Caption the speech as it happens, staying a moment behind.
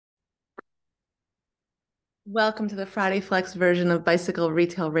Welcome to the Friday Flex version of Bicycle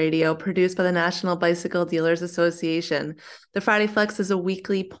Retail Radio, produced by the National Bicycle Dealers Association. The Friday Flex is a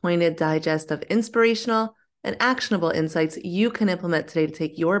weekly pointed digest of inspirational and actionable insights you can implement today to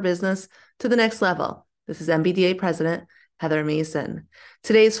take your business to the next level. This is NBDA President Heather Mason.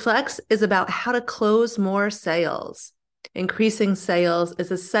 Today's Flex is about how to close more sales. Increasing sales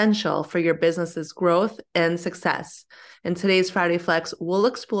is essential for your business's growth and success. In today's Friday Flex, we'll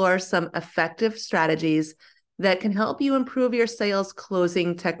explore some effective strategies that can help you improve your sales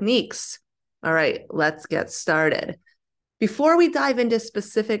closing techniques. All right, let's get started. Before we dive into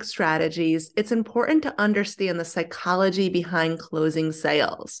specific strategies, it's important to understand the psychology behind closing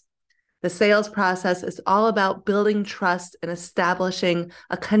sales. The sales process is all about building trust and establishing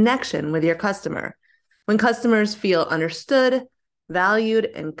a connection with your customer. When customers feel understood, valued,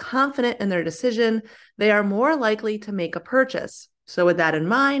 and confident in their decision, they are more likely to make a purchase. So with that in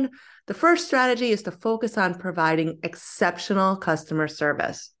mind, the first strategy is to focus on providing exceptional customer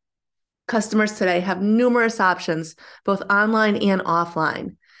service. Customers today have numerous options, both online and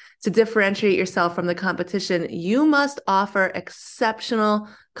offline. To differentiate yourself from the competition, you must offer exceptional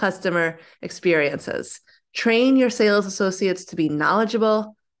customer experiences. Train your sales associates to be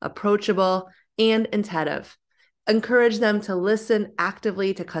knowledgeable, approachable, and attentive. Encourage them to listen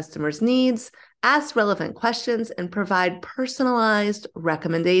actively to customers' needs, ask relevant questions, and provide personalized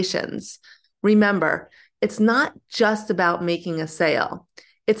recommendations. Remember, it's not just about making a sale.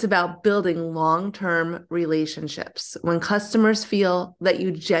 It's about building long-term relationships. When customers feel that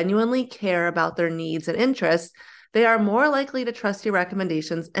you genuinely care about their needs and interests, they are more likely to trust your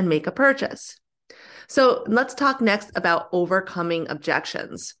recommendations and make a purchase. So let's talk next about overcoming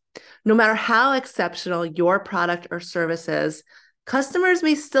objections. No matter how exceptional your product or service is, customers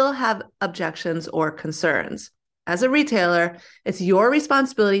may still have objections or concerns. As a retailer, it's your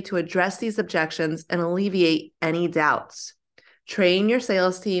responsibility to address these objections and alleviate any doubts. Train your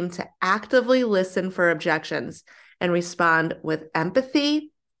sales team to actively listen for objections and respond with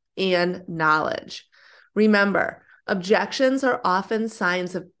empathy and knowledge. Remember, objections are often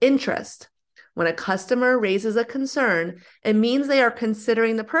signs of interest. When a customer raises a concern, it means they are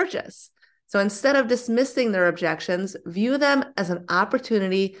considering the purchase. So instead of dismissing their objections, view them as an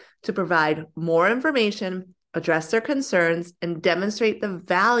opportunity to provide more information, address their concerns, and demonstrate the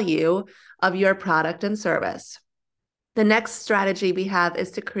value of your product and service. The next strategy we have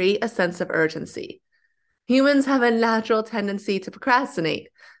is to create a sense of urgency. Humans have a natural tendency to procrastinate,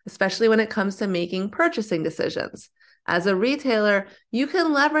 especially when it comes to making purchasing decisions. As a retailer, you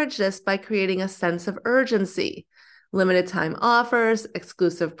can leverage this by creating a sense of urgency. Limited time offers,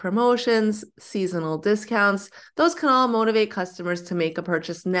 exclusive promotions, seasonal discounts, those can all motivate customers to make a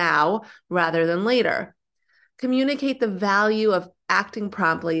purchase now rather than later. Communicate the value of acting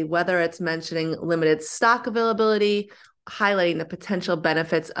promptly, whether it's mentioning limited stock availability, highlighting the potential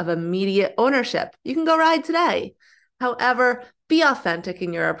benefits of immediate ownership. You can go ride today. However, be authentic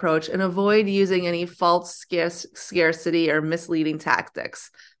in your approach and avoid using any false scarcity or misleading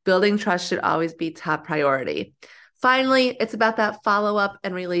tactics. Building trust should always be top priority. Finally, it's about that follow-up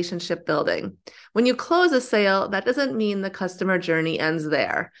and relationship building. When you close a sale, that doesn't mean the customer journey ends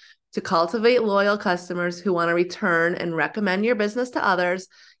there. To cultivate loyal customers who want to return and recommend your business to others,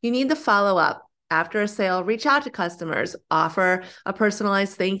 you need to follow up. After a sale, reach out to customers, offer a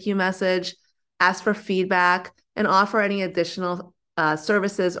personalized thank you message, ask for feedback, and offer any additional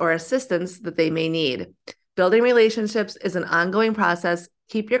services or assistance that they may need. Building relationships is an ongoing process.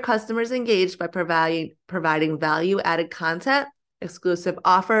 Keep your customers engaged by providing value-added content, exclusive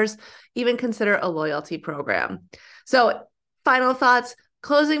offers, even consider a loyalty program. So, final thoughts.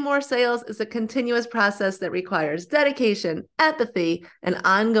 Closing more sales is a continuous process that requires dedication, empathy, and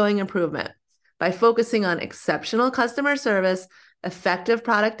ongoing improvement. By focusing on exceptional customer service, effective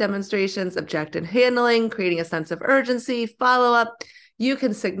product demonstrations, objection handling, creating a sense of urgency, follow-up, you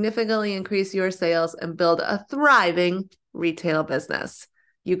can significantly increase your sales and build a thriving retail business.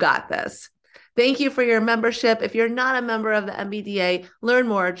 You got this. Thank you for your membership. If you're not a member of the NBDA, learn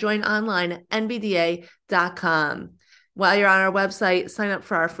more. Join online at nbda.com. While you're on our website, sign up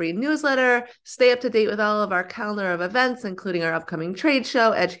for our free newsletter. Stay up to date with all of our calendar of events, including our upcoming trade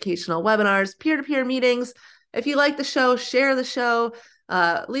show, educational webinars, peer-to-peer meetings. If you like the show, share the show,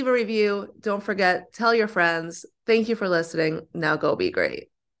 leave a review. Don't forget, tell your friends. Thank you for listening. Now go be great.